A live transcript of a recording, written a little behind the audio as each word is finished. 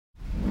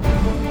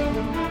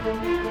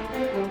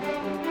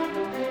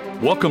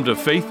Welcome to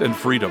Faith and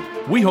Freedom.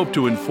 We hope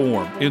to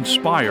inform,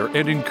 inspire,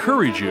 and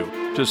encourage you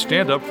to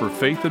stand up for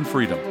faith and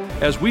freedom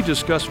as we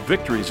discuss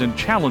victories and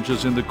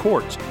challenges in the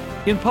courts,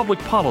 in public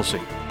policy,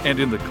 and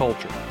in the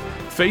culture.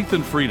 Faith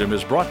and Freedom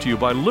is brought to you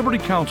by Liberty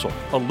Counsel,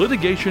 a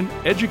litigation,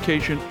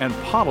 education, and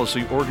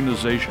policy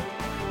organization.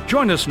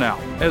 Join us now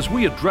as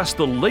we address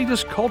the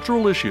latest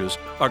cultural issues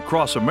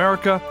across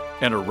America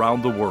and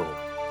around the world.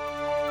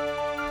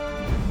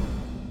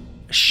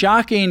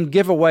 Shocking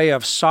giveaway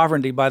of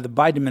sovereignty by the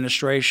Biden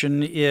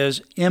administration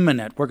is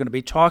imminent. We're going to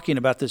be talking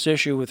about this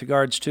issue with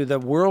regards to the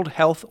World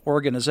Health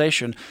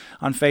Organization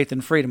on Faith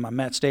and Freedom. I'm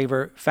Matt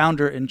Staver,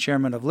 founder and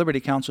chairman of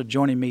Liberty Counsel.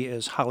 Joining me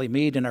is Holly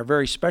Mead, and our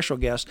very special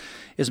guest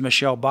is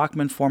Michelle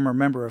Bachmann, former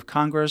member of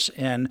Congress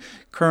and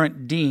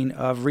current dean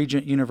of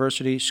Regent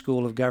University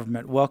School of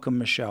Government. Welcome,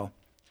 Michelle.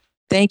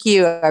 Thank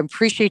you. I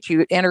appreciate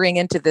you entering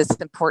into this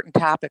important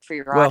topic for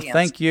your audience. Well,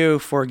 thank you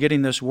for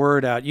getting this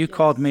word out. You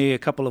called me a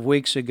couple of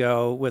weeks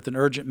ago with an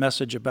urgent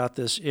message about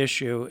this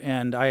issue,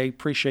 and I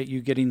appreciate you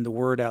getting the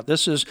word out.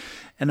 This is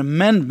an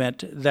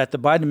amendment that the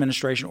Biden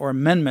administration, or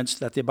amendments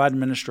that the Biden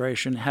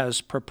administration has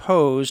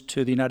proposed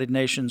to the United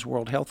Nations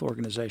World Health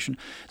Organization.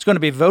 It's going to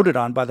be voted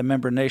on by the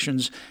member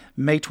nations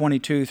May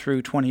 22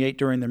 through 28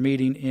 during their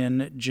meeting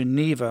in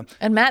Geneva.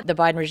 And Matt, the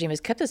Biden regime has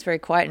kept this very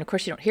quiet, and of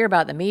course you don't hear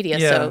about the media,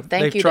 so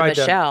thank you to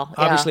Michelle.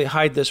 Obviously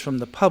hide this from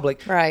the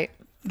public. Right.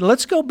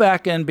 Let's go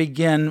back and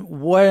begin.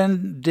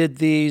 When did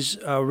these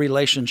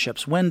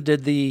relationships, when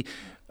did the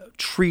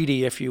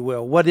treaty, if you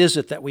will, what is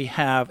it that we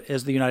have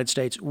as the United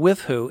States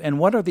with who, and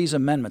what are these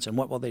amendments and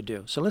what will they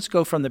do? So let's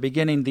go from the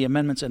beginning, the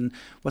amendments and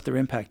what their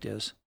impact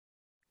is.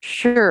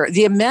 Sure.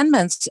 The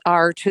amendments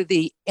are to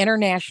the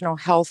international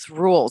health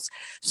rules.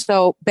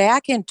 So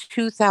back in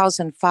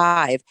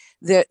 2005,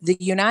 the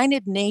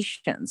United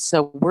Nations,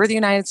 so we're the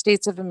United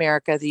States of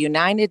America, the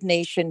United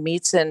Nations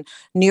meets in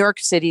New York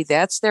City.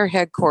 That's their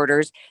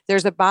headquarters.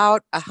 There's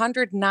about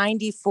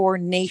 194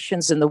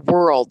 nations in the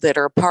world that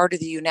are a part of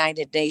the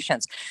United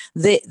Nations.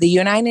 The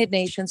United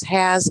Nations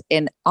has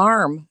an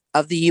arm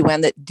of the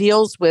UN that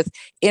deals with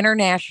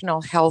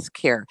international health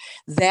care.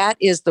 That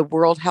is the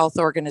World Health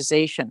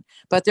Organization.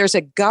 But there's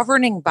a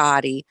governing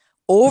body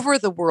over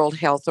the World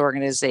Health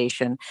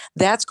Organization.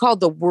 That's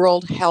called the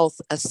World Health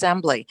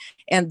Assembly.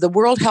 And the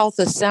World Health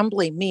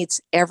Assembly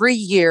meets every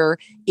year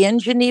in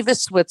Geneva,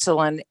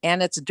 Switzerland,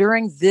 and it's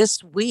during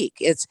this week.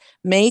 It's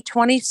May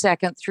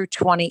 22nd through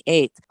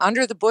 28th.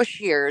 Under the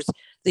Bush years,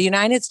 the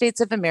United States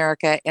of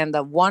America and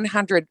the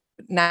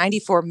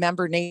 194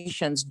 member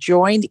nations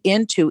joined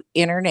into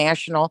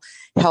international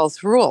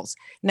health rules.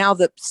 Now,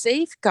 the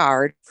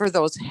safeguard for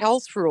those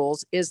health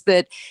rules is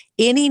that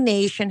any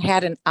nation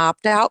had an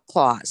opt-out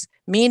clause,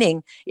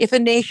 meaning if a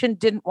nation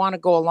didn't want to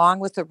go along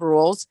with the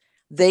rules,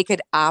 they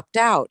could opt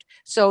out.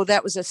 So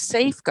that was a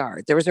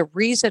safeguard. There was a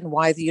reason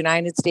why the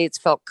United States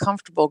felt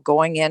comfortable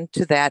going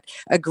into that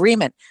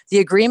agreement. The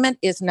agreement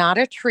is not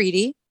a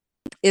treaty,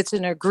 it's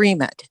an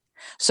agreement.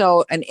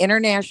 So an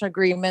international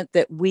agreement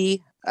that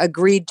we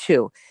agreed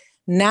to.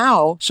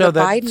 Now, so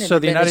the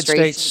United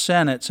States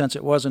Senate, since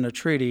it wasn't a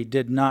treaty,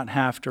 did not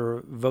have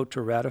to vote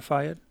to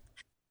ratify it?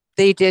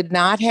 They did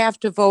not have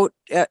to vote.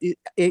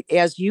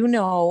 As you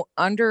know,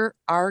 under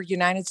our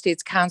United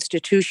States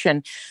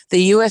Constitution,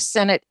 the U.S.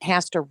 Senate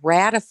has to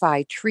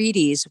ratify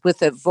treaties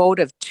with a vote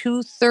of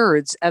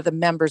 2/3 of the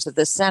members of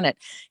the Senate.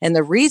 And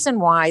the reason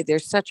why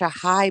there's such a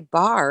high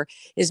bar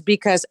is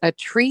because a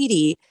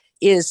treaty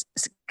is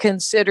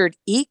considered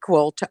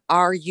equal to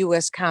our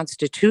U.S.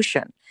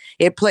 Constitution.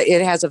 It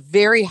has a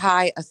very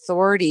high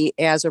authority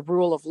as a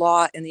rule of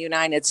law in the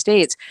United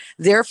States.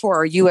 Therefore,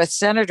 our U.S.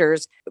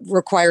 senators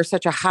require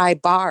such a high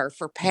bar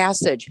for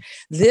passage.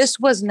 This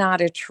was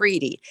not a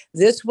treaty.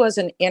 This was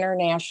an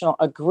international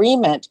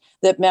agreement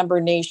that member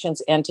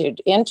nations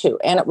entered into.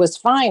 And it was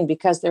fine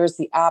because there's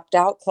the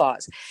opt-out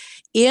clause.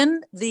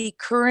 In the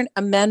current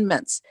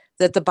amendments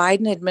that the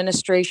Biden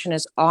administration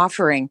is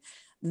offering,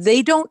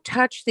 they don't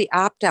touch the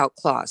opt-out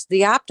clause.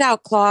 The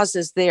opt-out clause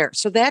is there.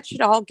 So that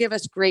should all give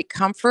us great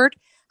comfort.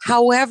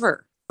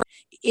 However,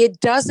 it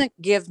doesn't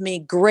give me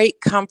great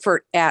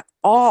comfort at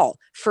all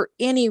for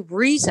any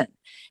reason.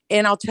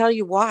 And I'll tell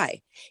you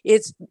why.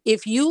 It's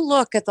if you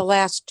look at the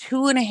last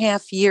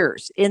 2.5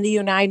 years in the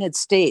United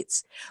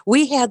States,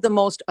 we had the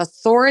most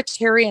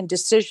authoritarian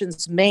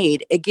decisions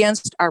made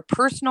against our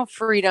personal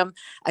freedom,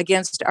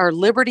 against our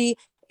liberty,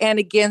 and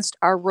against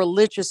our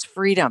religious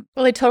freedom.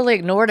 Well, they totally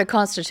ignored a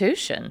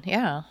constitution.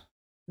 Yeah.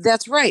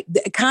 That's right.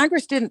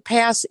 Congress didn't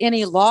pass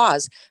any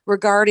laws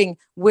regarding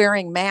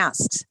wearing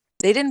masks.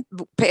 They didn't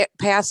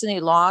pass any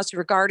laws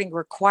regarding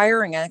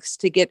requiring us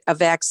to get a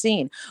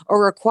vaccine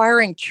or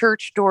requiring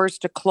church doors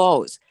to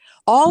close.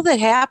 All that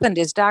happened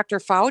is Dr.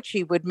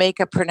 Fauci would make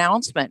a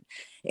pronouncement,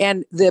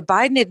 and the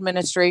Biden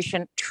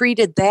administration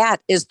treated that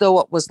as though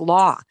it was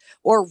law.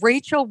 Or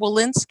Rachel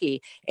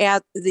Walensky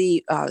at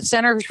the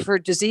Center for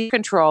Disease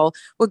Control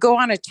would go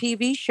on a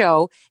TV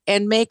show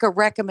and make a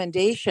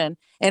recommendation,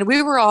 and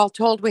we were all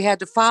told we had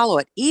to follow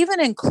it, even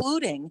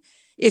including,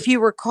 if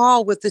you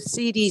recall, with the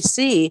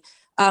CDC,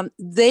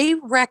 they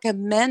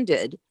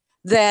recommended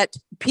that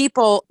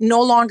people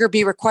no longer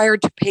be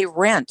required to pay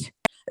rent.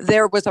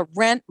 There was a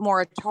rent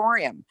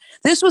moratorium.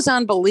 This was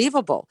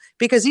unbelievable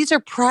because these are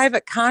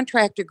private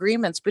contract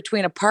agreements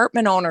between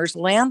apartment owners,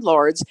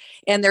 landlords,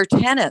 and their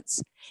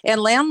tenants. And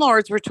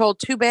landlords were told,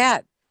 too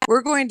bad.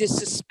 We're going to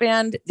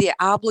suspend the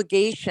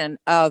obligation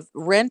of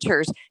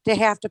renters to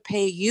have to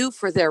pay you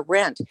for their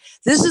rent.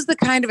 This is the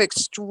kind of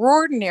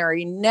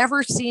extraordinary,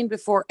 never seen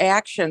before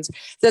actions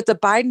that the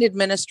Biden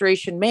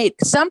administration made.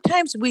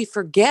 Sometimes we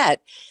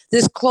forget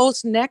this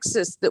close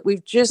nexus that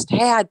we've just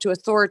had to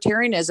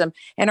authoritarianism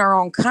in our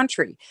own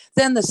country.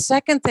 Then the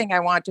second thing I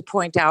want to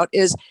point out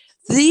is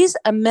these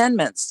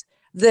amendments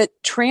that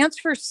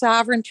transfer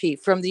sovereignty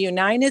from the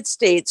United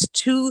States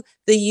to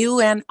the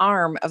UN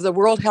arm of the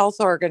World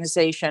Health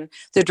Organization,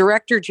 the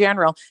Director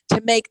General,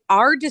 to make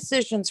our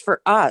decisions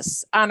for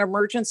us on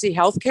emergency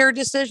healthcare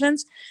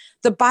decisions.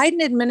 The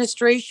Biden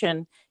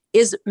administration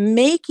is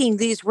making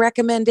these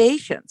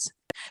recommendations.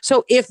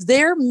 So if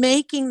they're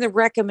making the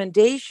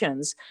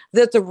recommendations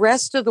that the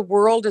rest of the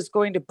world is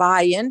going to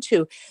buy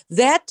into,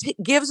 that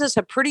gives us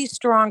a pretty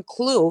strong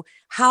clue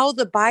how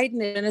the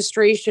Biden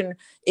administration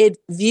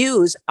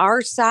views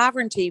our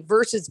sovereignty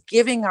versus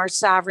giving our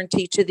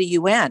sovereignty to the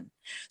UN.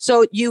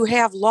 So you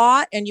have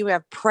law and you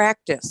have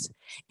practice.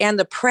 And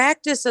the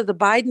practice of the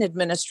Biden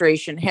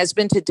administration has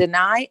been to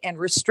deny and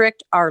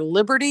restrict our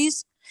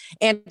liberties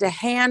and to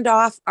hand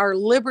off our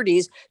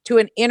liberties to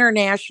an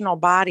international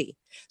body.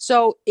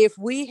 So if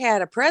we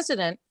had a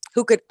president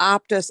who could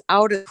opt us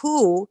out of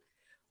WHO,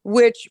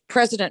 which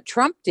President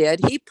Trump did,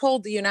 he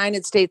pulled the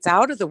United States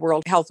out of the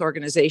World Health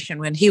Organization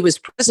when he was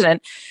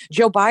president.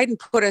 Joe Biden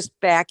put us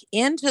back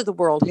into the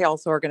World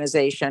Health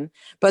Organization.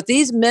 But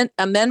these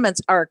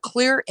amendments are a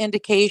clear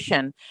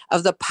indication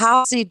of the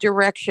policy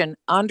direction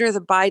under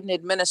the Biden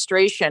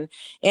administration.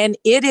 And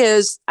it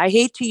is, I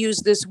hate to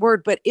use this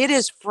word, but it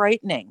is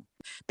frightening.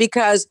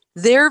 Because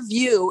their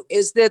view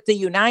is that the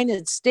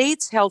United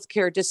States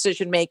healthcare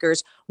decision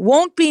makers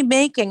won't be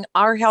making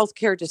our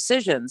healthcare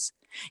decisions.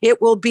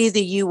 It will be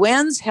the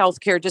UN's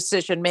healthcare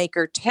decision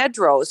maker,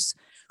 Tedros,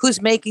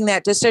 who's making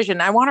that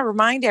decision. I want to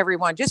remind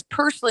everyone just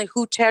personally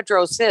who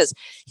Tedros is.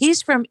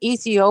 He's from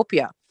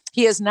Ethiopia.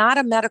 He is not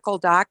a medical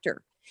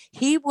doctor.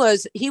 He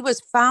was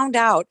found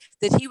out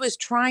that he was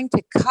trying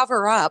to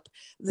cover up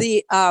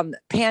the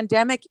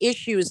pandemic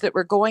issues that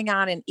were going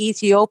on in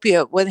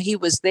Ethiopia when he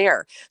was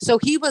there. So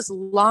he was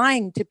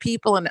lying to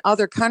people in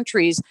other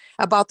countries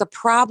about the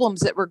problems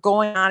that were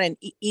going on in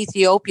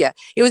Ethiopia.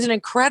 It was an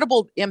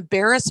incredible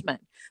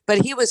embarrassment.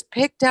 But he was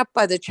picked up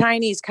by the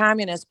Chinese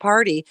Communist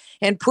Party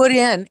and put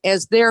in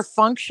as their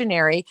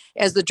functionary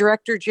as the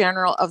Director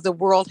General of the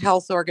World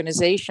Health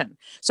Organization.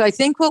 So I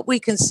think what we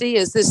can see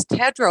is this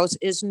Tedros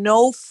is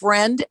no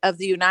friend of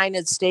the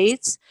United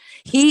States.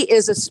 He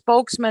is a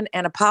spokesman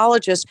and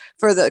apologist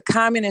for the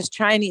Communist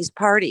Chinese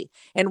Party.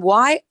 And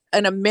why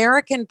an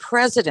American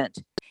president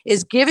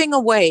is giving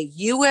away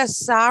U.S.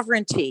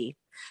 sovereignty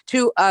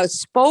to a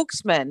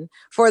spokesman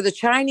for the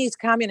Chinese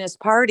Communist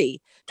Party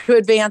to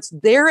advance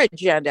their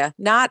agenda,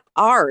 not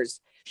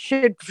ours,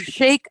 should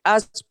shake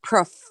us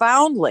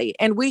profoundly.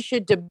 And we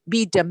should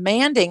be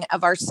demanding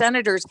of our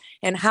senators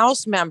and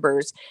House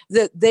members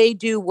that they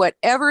do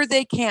whatever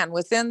they can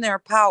within their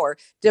power,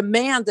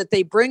 demand that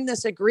they bring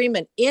this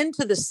agreement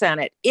into the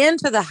Senate,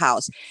 into the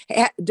House,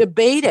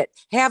 debate it,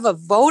 have a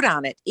vote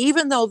on it,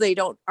 even though they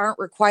aren't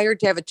required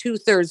to have a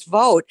 2/3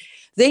 vote.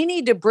 They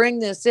need to bring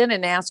this in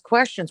and ask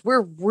questions.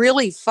 We're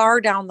really far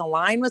down the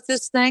line with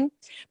this thing.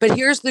 But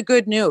here's the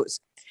good news.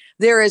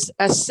 There is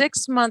a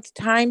 6-month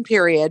time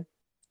period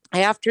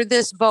after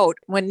this vote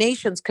when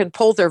nations can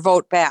pull their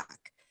vote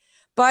back.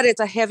 But it's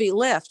a heavy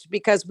lift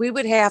because we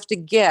would have to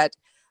get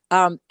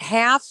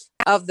half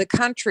of the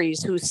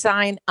countries who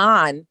sign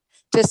on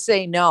to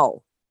say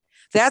no.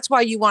 That's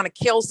why you want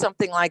to kill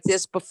something like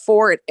this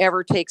before it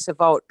ever takes a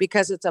vote,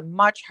 because it's a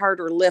much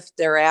harder lift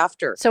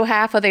thereafter. So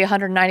half of the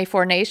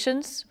 194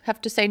 nations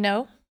have to say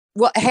no?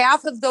 Well,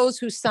 half of those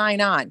who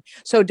sign on.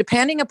 So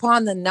depending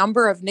upon the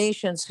number of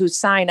nations who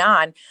sign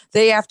on,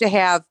 they have to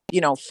have,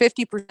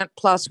 50%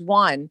 plus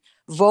one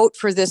vote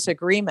for this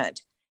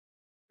agreement.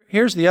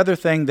 Here's the other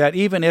thing, that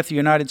even if the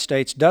United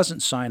States doesn't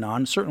sign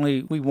on,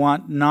 certainly we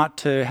want not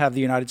to have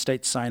the United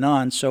States sign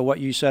on. So what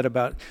you said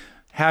about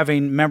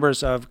having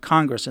members of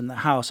Congress in the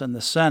House and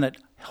the Senate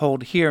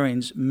hold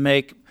hearings,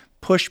 make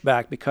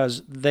pushback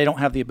because they don't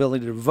have the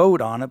ability to vote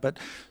on it, but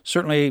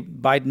certainly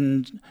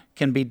Biden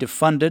can be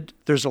defunded.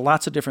 There's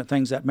lots of different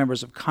things that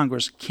members of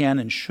Congress can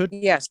and should.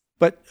 Yes.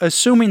 But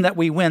assuming that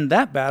we win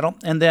that battle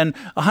and then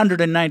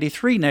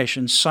 193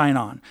 nations sign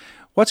on,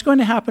 what's going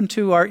to happen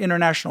to our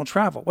international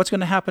travel? What's going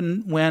to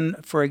happen when,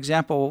 for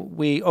example,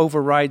 we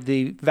override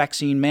the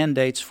vaccine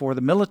mandates for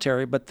the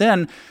military, but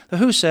then the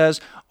WHO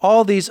says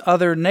all these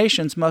other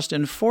nations must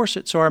enforce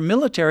it, so our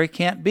military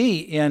can't be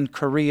in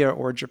Korea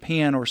or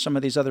Japan or some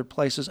of these other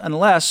places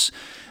unless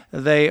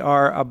they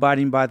are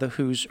abiding by the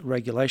WHO's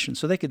regulations.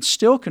 So they can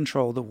still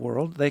control the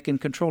world. They can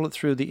control it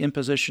through the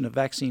imposition of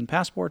vaccine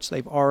passports.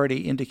 They've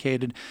already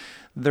indicated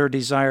their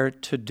desire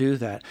to do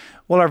that.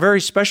 Well, our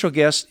very special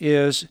guest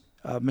is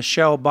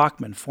Michelle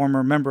Bachmann,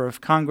 former member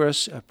of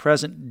Congress,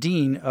 present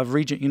dean of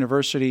Regent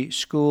University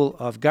School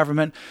of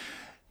Government.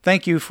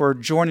 Thank you for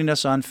joining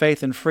us on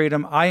Faith and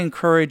Freedom. I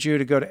encourage you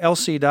to go to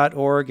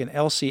lc.org and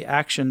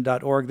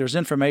lcaction.org. There's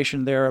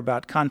information there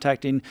about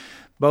contacting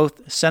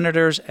both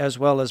senators as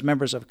well as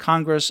members of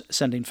Congress,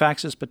 sending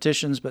faxes,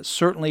 petitions, but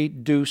certainly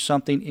do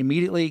something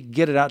immediately.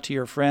 Get it out to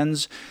your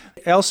friends.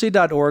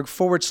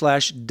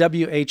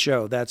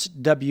 lc.org/WHO. That's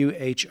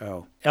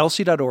WHO.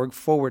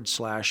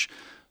 lc.org/WHO.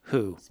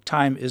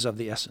 Time is of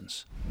the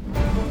essence.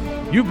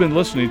 You've been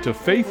listening to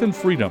Faith and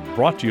Freedom,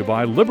 brought to you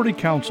by Liberty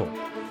Counsel.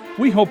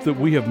 We hope that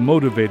we have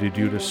motivated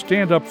you to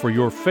stand up for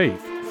your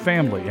faith,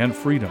 family, and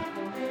freedom.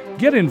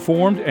 Get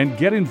informed and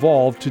get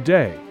involved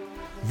today.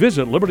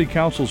 Visit Liberty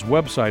Counsel's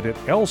website at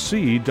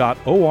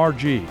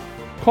lc.org.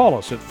 Call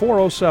us at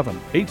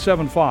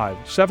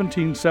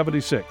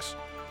 407-875-1776.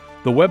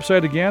 The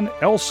website again,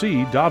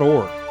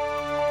 lc.org.